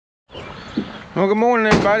Well, good morning,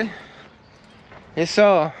 everybody. It's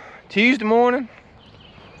Tuesday morning.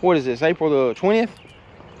 What is this, April the 20th?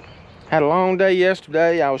 Had a long day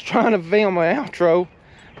yesterday. I was trying to film my outro,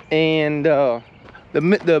 and the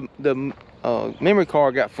memory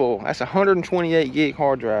card got full. That's a 128 gig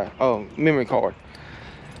hard drive, memory card.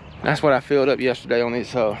 That's what I filled up yesterday on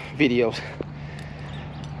these videos.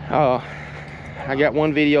 I got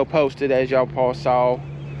one video posted, as y'all probably saw,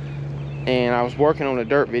 and I was working on a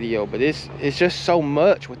dirt video, but it's just so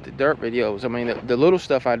much with the dirt videos. I mean, the little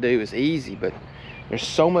stuff I do is easy, but there's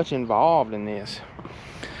so much involved in this.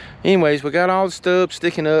 Anyways, we got all the stubs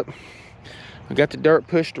sticking up. We got the dirt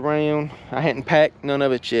pushed around. I hadn't packed none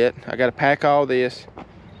of it yet. I got to pack all this.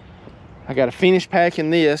 I got to finish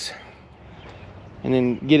packing this and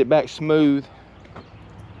then get it back smooth.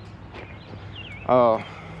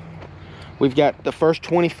 We've got the first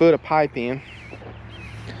 20 foot of pipe in.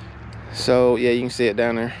 So yeah, you can see it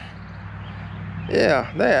down there.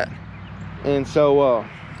 Yeah, that. And so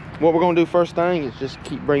what we're gonna do first thing is just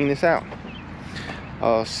keep bringing this out.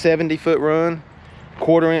 70 foot run,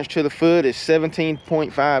 1/4 inch to the foot is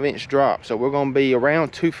 17.5 inch drop. So we're gonna be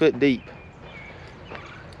around 2 foot deep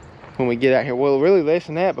when we get out here. Well, really less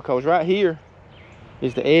than that, because right here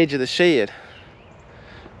is the edge of the shed.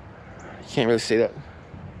 You can't really see that,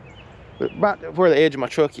 but about where the edge of my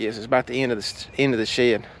truck is about the end of the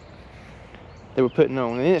shed they were putting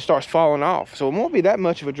on, and then it starts falling off. So it won't be that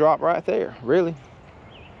much of a drop right there, really.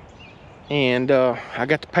 And I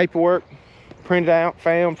got the paperwork printed out,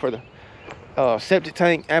 found for the septic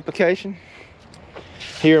tank application.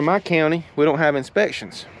 Here in my county, we don't have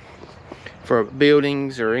inspections for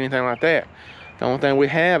buildings or anything like that. The only thing we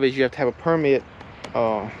have is you have to have a permit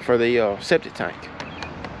for the septic tank.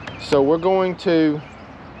 So we're going to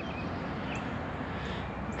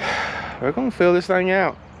fill this thing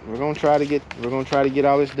out. We're gonna try to get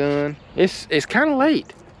all this done. It's kind of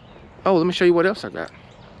late. Oh, let me show you what else I got.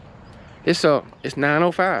 It's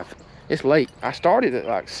 9:05. It's late. I started at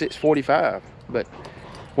like 6:45, but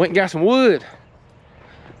went and got some wood.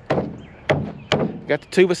 Got the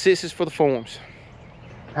 2x6s for the forms.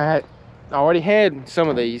 I already had some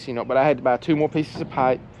of these, you know, but I had to buy 2 more pieces of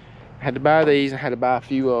pipe. I had to buy these, and I had to buy a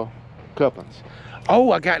few couplings.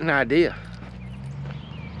 Oh, I got an idea.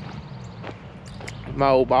 My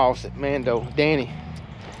old boss at Mando, Danny,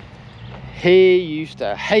 he used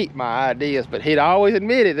to hate my ideas, but he'd always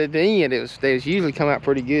admit it at the end. They usually come out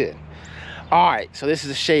pretty good. All right, so this is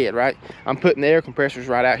a shed, right? I'm putting the air compressors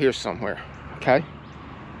right out here somewhere, okay?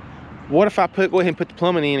 What if I go ahead and put the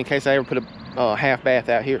plumbing in case I ever put a half bath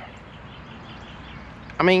out here?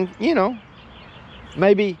 I mean, you know,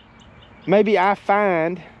 maybe I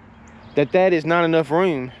find that is not enough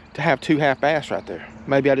room to have 2 half baths right there.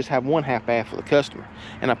 Maybe I just have 1 half bath for the customer,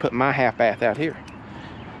 and I put my half bath out here.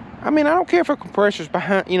 I mean, I don't care if a compressor's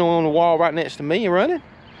behind, you know, on the wall right next to me and running.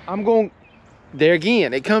 I'm going, there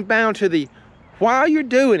again, it comes down to while you're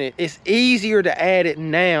doing it, it's easier to add it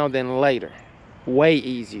now than later. Way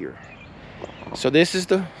easier. So this is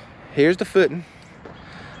here's the footing.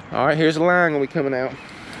 All right, here's the line gonna be coming out.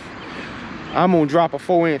 I'm gonna drop a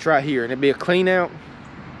 4 inch right here, and it'll be a clean out,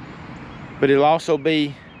 but it'll also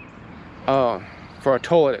be for a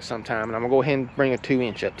toilet at some time, and I'm gonna go ahead and bring a 2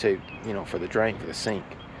 inch up too, you know, for the drain for the sink,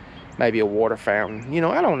 maybe a water fountain, you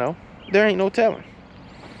know, I don't know, there ain't no telling.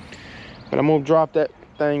 But I'm gonna drop that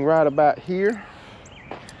thing right about here,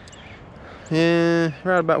 yeah,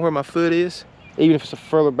 right about where my foot is. Even if it's a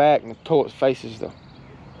further back and the toilet faces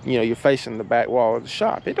you're facing the back wall of the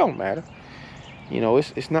shop, it don't matter. You know,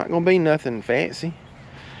 it's not gonna be nothing fancy.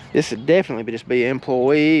 This would definitely just be an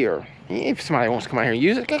employee, or if somebody wants to come out here and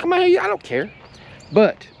use it, come out here, I don't care.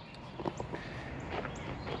 But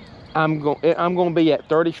I'm gonna be at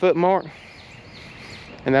 30 foot mark,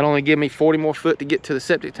 and that only give me 40 more foot to get to the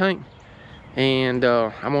septic tank. And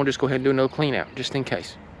I'm gonna just go ahead and do another clean out just in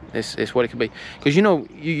case. It's what it could be, because you know,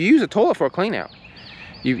 you use a toilet for a clean out.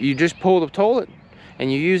 You just pull the toilet and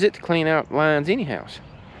you use it to clean out lines anyhow.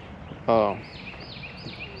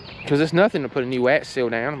 Because it's nothing to put a new wax seal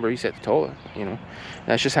down and reset the toilet, you know.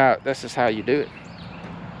 That's just how you do it.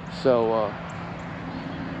 So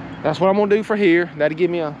that's what I'm gonna do for here. That'll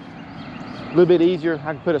give me a little bit easier.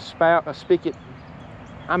 I can put a spigot.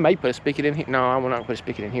 I may put a spigot in here. No, I will not put a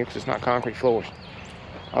spigot in here because it's not concrete floors.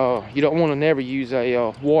 You don't want to never use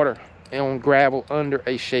a water on gravel under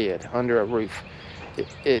a shed, under a roof.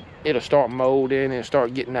 It'll start molding and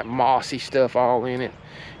start getting that mossy stuff all in it.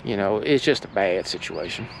 You know, it's just a bad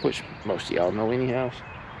situation, which most of y'all know anyhow.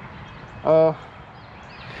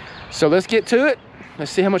 So let's get to it.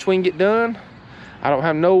 Let's see how much we can get done. I don't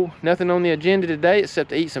have nothing on the agenda today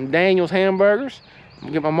except to eat some Daniel's hamburgers I'm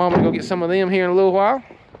gonna get my mama to go get some of them here in a little while.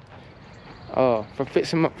 For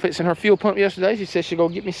fixing her fuel pump yesterday. She said she'll go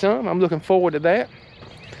get me some. I'm looking forward to that.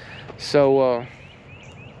 So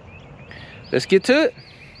let's get to it.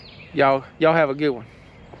 Y'all have a good one.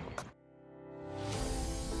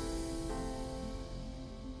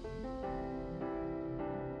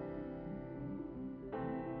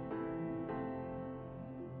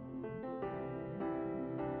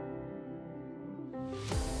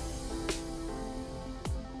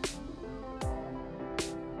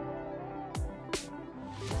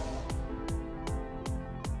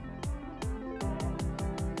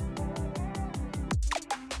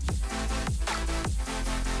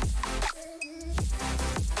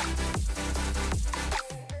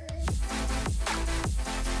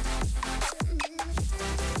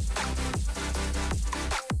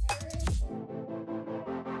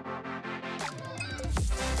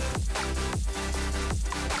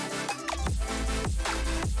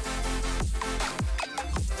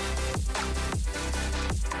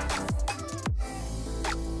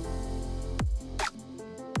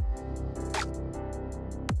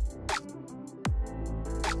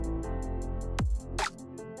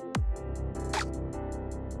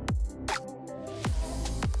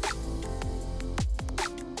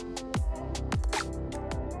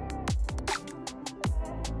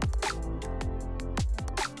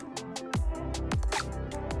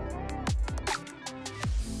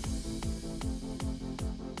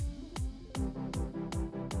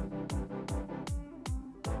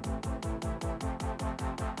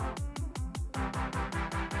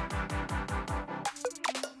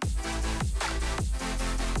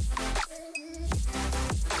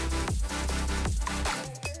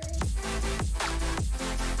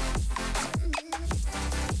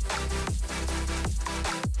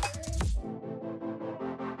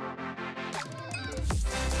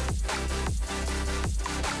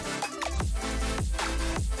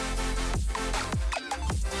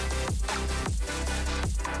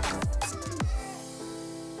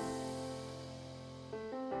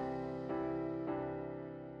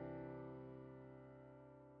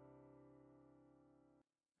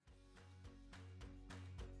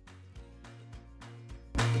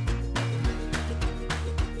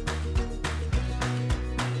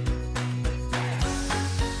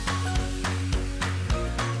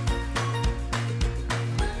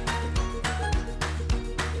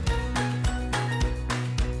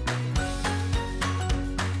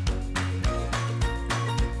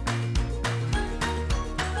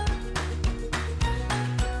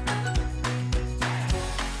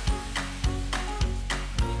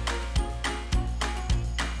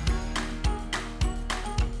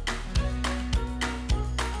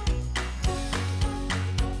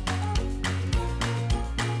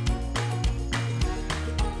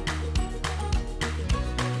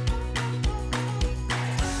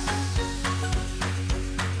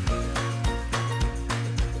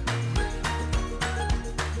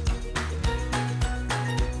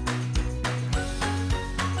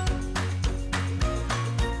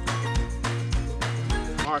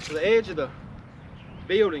 All right, so the edge of the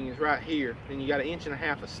building is right here. Then you got 1.5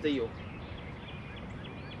 inches of steel.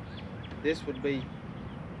 This would be,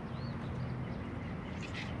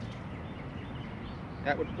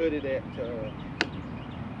 that would put it at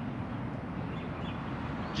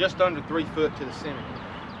just under 3 foot to the center.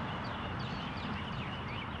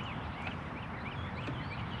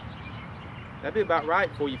 That'd be about right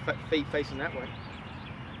for your feet facing that way.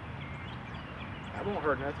 That won't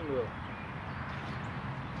hurt nothing, will it?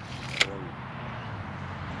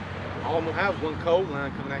 All I'm gonna have is one cold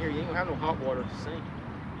line coming out here. You ain't gonna have no hot water at the sink.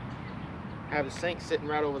 Have the sink sitting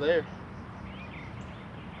right over there.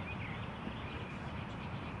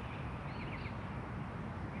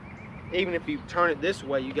 Even if you turn it this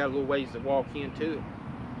way, you got a little ways to walk into it.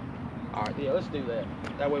 All right, yeah, let's do that.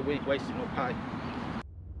 That way we ain't wasting no pipe.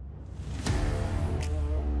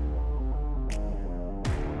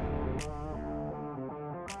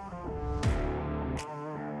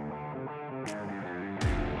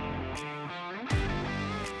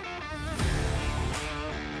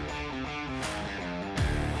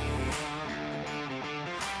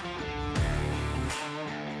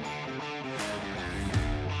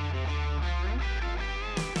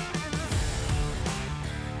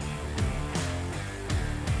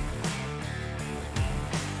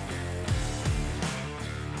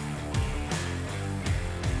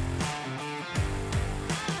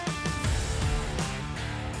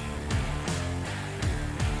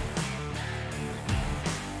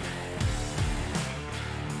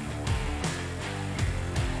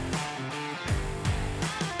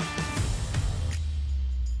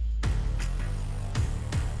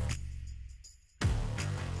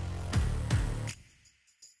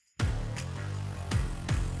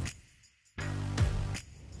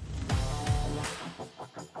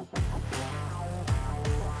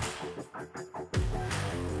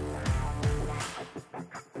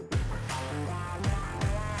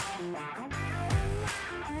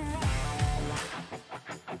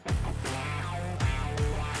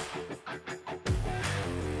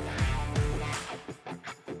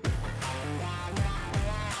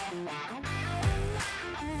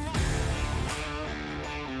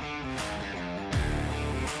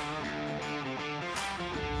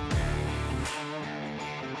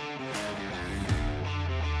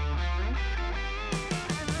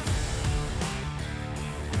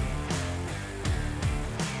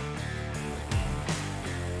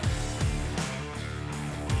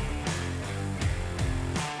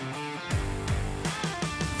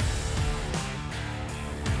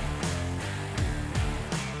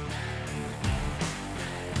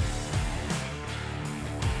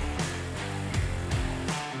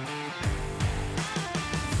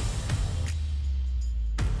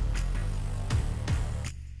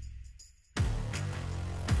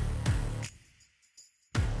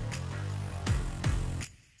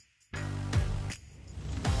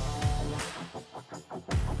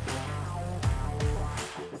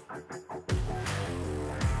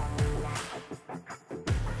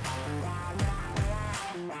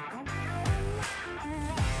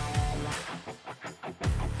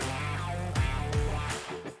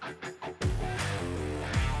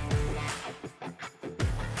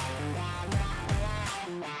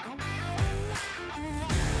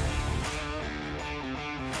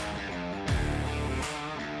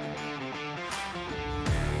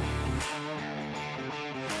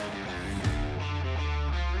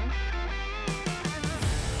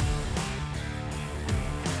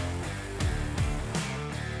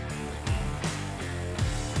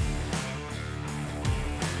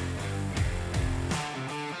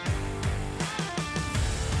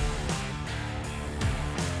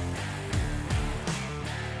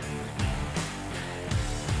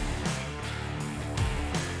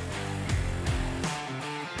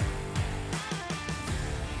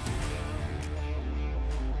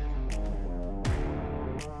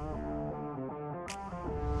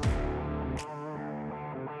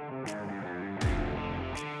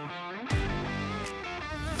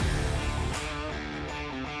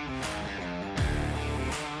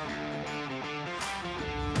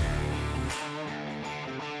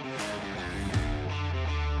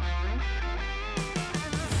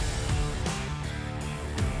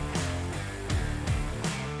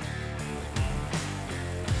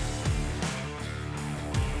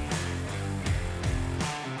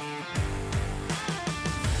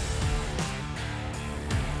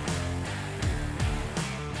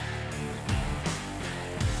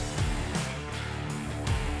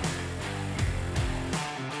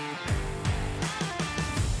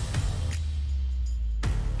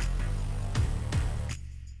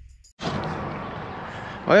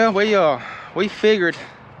 Well, we figured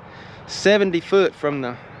 70 foot from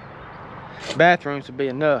the bathrooms would be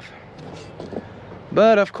enough,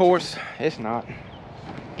 but of course it's not.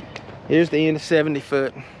 Here's the end of 70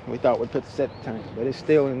 foot. We thought we'd put the septic tank, but it's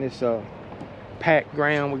still in this packed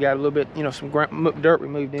ground. We got a little bit, you know, some dirt we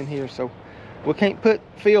moved in here, so we can't put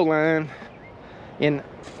field line in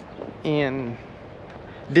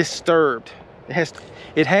disturbed.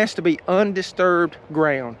 It has to be undisturbed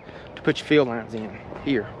ground to put your field lines in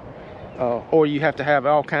here, or you have to have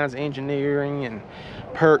all kinds of engineering and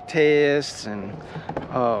perk tests and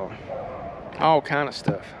all kind of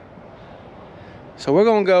stuff. So we're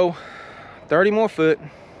gonna go 30 more foot,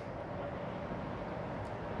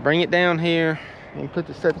 bring it down here and put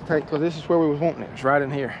the septic tank, because this is where we was wanting it. It's right in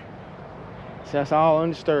here. So that's all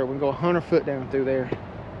undisturbed. We can go 100 foot down through there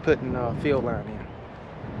putting field line in.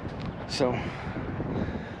 So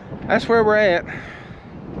that's where we're at.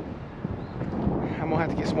 I'm gonna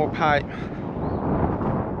have to get some more pipe and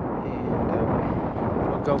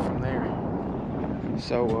we'll go from there.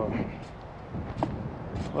 So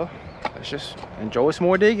well, let's just enjoy some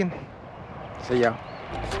more digging. See y'all.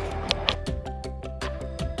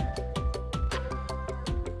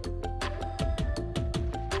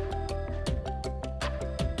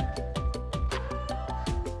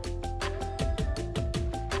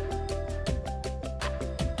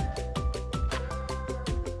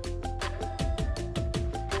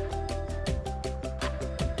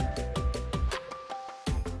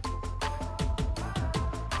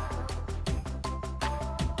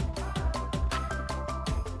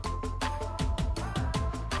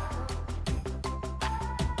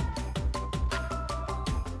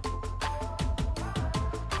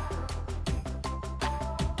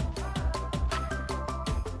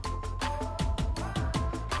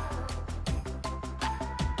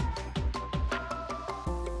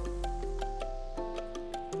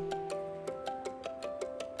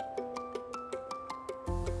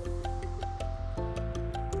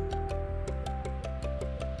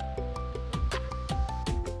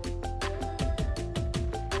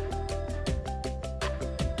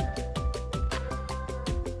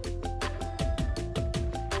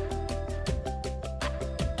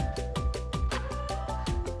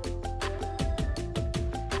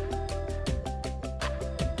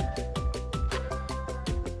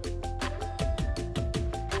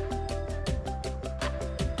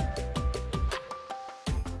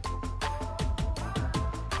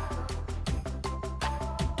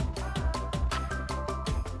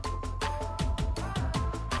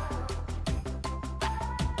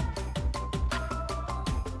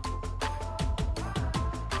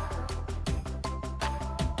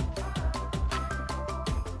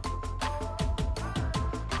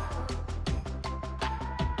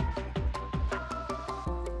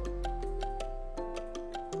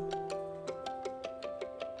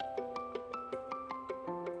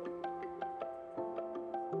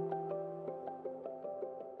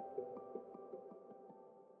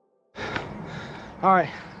 All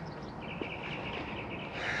right,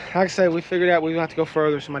 like I said, we figured out we have to go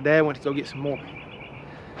further, so my dad went to go get some more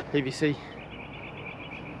PVC.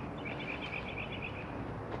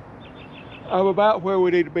 I'm about where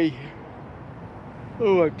we need to be.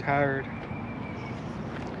 Oh, I'm tired.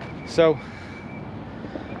 So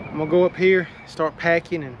I'm gonna go up here, start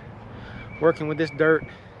packing and working with this dirt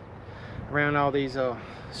around all these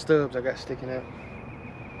stubs I got sticking up.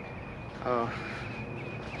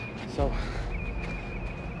 So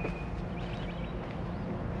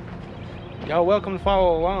y'all welcome to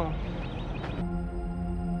follow along.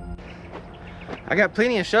 I got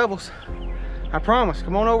plenty of shovels. I promise.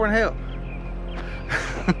 Come on over and help.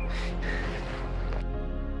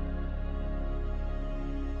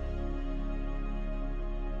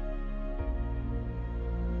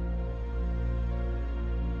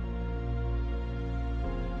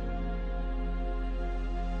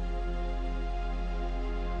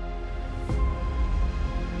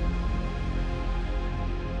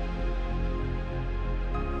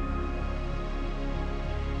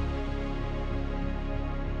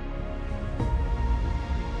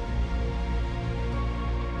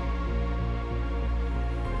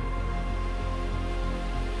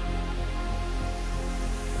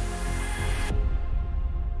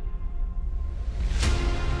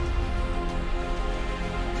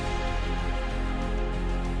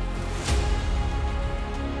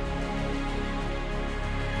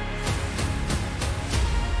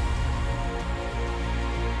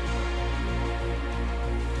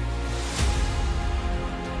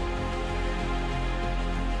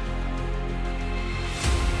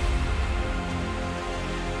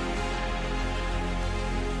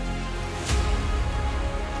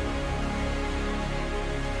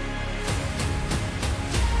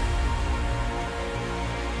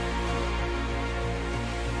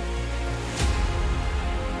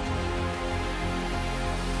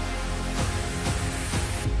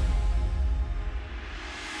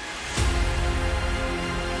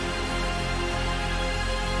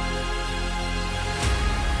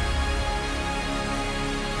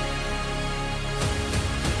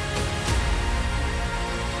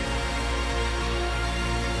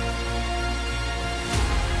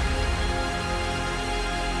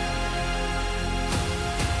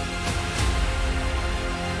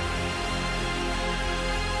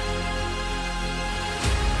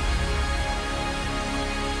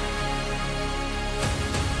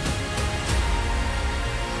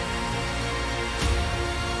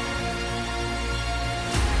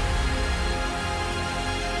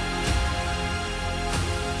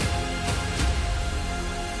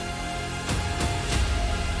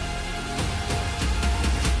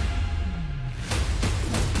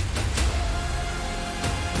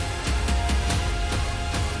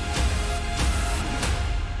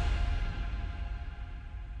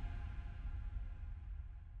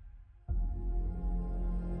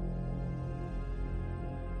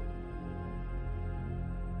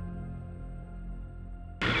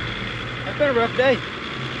 been a rough day.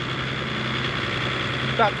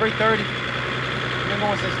 About 3:30. Been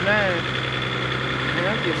going since 9. Man,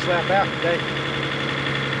 I'm getting slapped out today.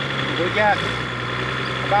 We got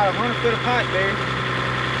about 100 foot of pipe there.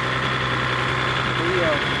 We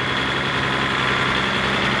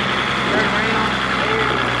spread around there.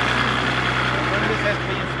 None of this has to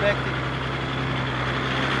be inspected.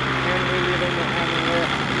 And we really don't know how many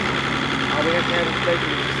left. All we have to have inspected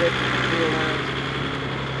is the septic and sewer lines.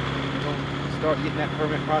 We're going to start getting that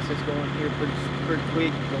permit process going here pretty quick.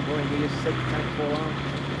 We're going to go ahead and get this septic tank full on.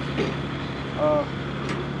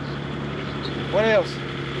 What else?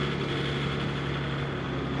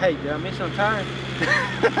 Hey, did I mention I'm tired?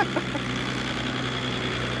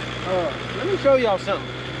 Let me show y'all something.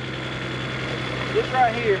 This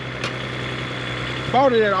right here,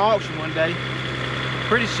 bought it at an auction one day.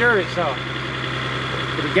 Pretty sure it's for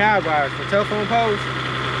the guide wires for telephone poles.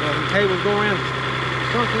 The cables go around,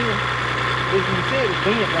 it's sunk in. As you can see, it was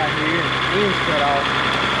bent right here, and the ends cut off.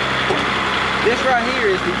 This right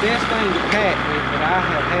here is the best thing to pack with that I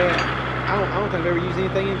have had. I don't think I've ever used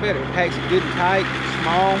anything any better. It packs it good and tight,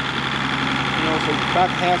 small. You know, so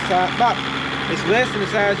about the half size, it's less than the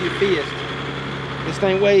size of your fist. This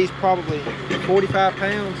thing weighs probably 45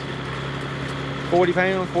 pounds. 40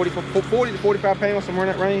 pounds, 40 to 45 pounds, somewhere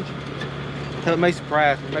in that range. It may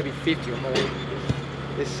surprise me, maybe 50 or more.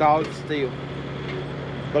 It's solid steel.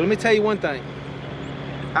 But let me tell you one thing.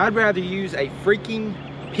 I'd rather use a freaking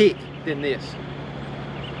pick than this.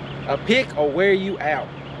 A pick will wear you out.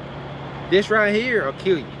 This right here will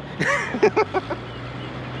kill you.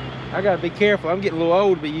 I gotta be careful. I'm getting a little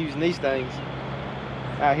old to be using these things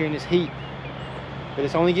out here in this heat. But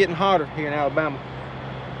it's only getting hotter here in Alabama.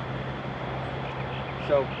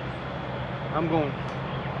 So I'm going to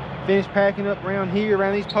finish packing up around here,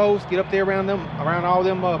 around these posts, get up there around all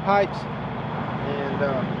them pipes, and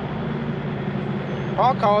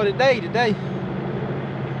I'll call it a day today.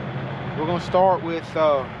 We're going to start with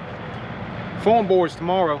foam boards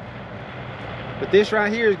tomorrow, but this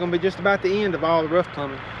right here is going to be just about the end of all the rough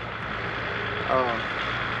plumbing.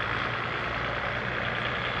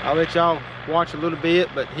 I'll let y'all watch a little bit,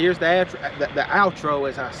 but here's the outro,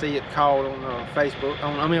 as I see it called on Facebook.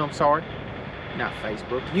 I'm sorry, not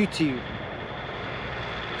Facebook, YouTube.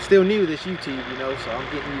 Still new to this YouTube, you know, so I'm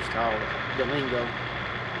getting used to all the lingo.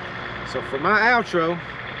 So for my outro,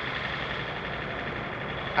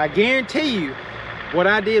 I guarantee you what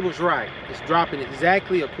I did was right. It's dropping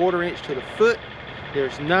exactly a 1/4 inch to the foot.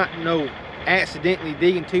 There's no accidentally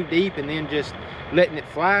digging too deep and then just letting it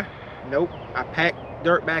fly. Nope, I packed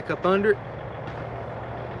dirt back up under it,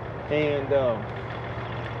 and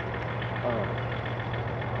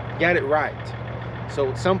got it right.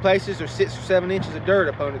 So some places there's 6 or 7 inches of dirt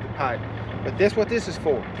up under the pipe, but that's what this is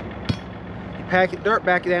for. You pack it dirt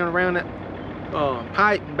back down around that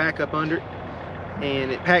pipe and back up under it,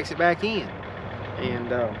 and it packs it back in, and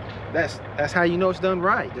that's how you know it's done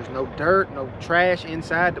right. There's no dirt, no trash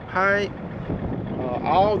inside the pipe.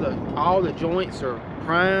 All the joints are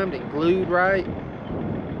primed and glued right.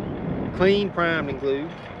 Clean, primed, and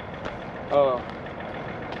glued.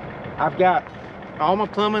 I've got all my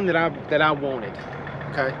plumbing that I wanted.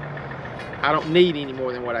 Okay, I don't need any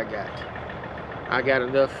more than what I got. I got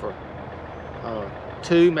enough for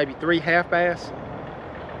 2, maybe 3 half baths.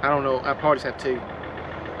 I don't know. I probably just have 2.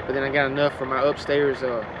 But then I got enough for my upstairs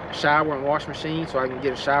shower and wash machine, so I can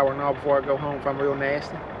get a shower and all before I go home if I'm real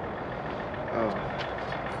nasty.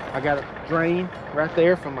 I got a drain right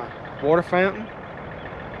there for my water fountain.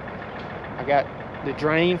 I got the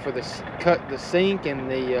drain for the sink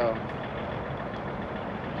and the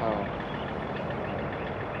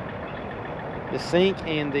sink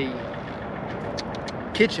and the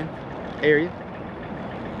kitchen area.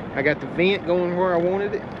 I got the vent going where I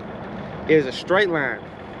wanted it. It is a straight line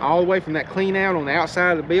all the way from that clean out on the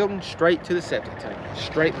outside of the building straight to the septic tank.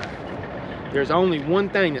 Straight line. There's only one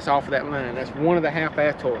thing that's off of that line. That's one of the half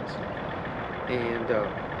bath toilets, and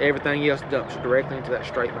everything else dumps directly into that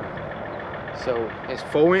straight line. So it's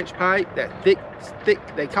 4-inch pipe, that thick.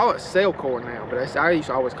 They call it cell core now, but I used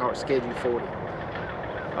to always call it Schedule 40.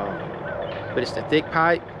 But it's the thick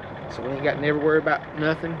pipe, so we ain't got to never worry about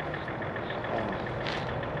nothing.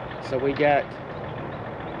 So we got,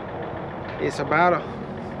 it's over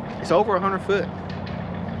 100 foot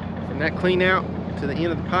from that clean out to the end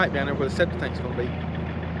of the pipe down there where the septic tank's gonna be.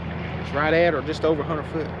 It's right at or just over 100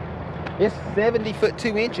 foot. It's 70 foot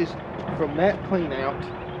 2 inches from that clean out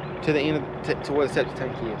to the end of to where the septic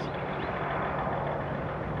tank is.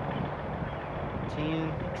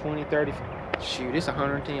 10, 20, 30, shoot, it's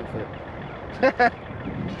 110 foot.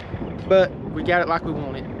 But we got it like we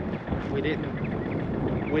wanted. We didn't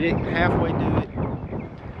We didn't halfway do it.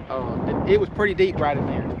 It was pretty deep right in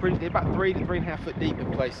there. It's about 3 to 3.5 foot deep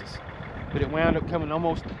in places, but it wound up coming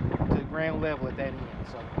almost to the ground level at that end.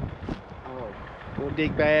 So we'll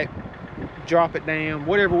dig back, drop it down,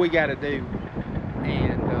 whatever we got to do,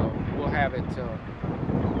 and we'll have it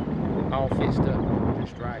all fixed up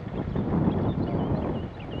just right.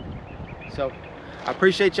 So I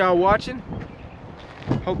appreciate y'all watching.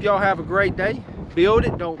 Hope y'all have a great day. Build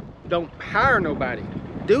it. Don't hire nobody.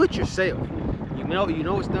 Do it yourself. You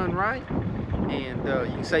know it's done right, and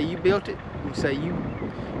you can say you built it. You can say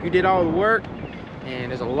you did all the work,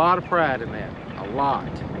 and there's a lot of pride in that. A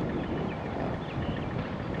lot.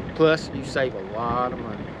 Plus, you save a lot of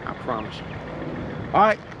money. I promise you. All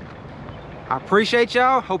right. I appreciate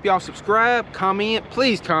y'all. Hope y'all subscribe, comment.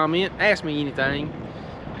 Please comment. Ask me anything.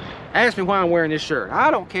 Ask me why I'm wearing this shirt.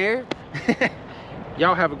 I don't care.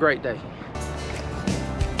 Y'all have a great day.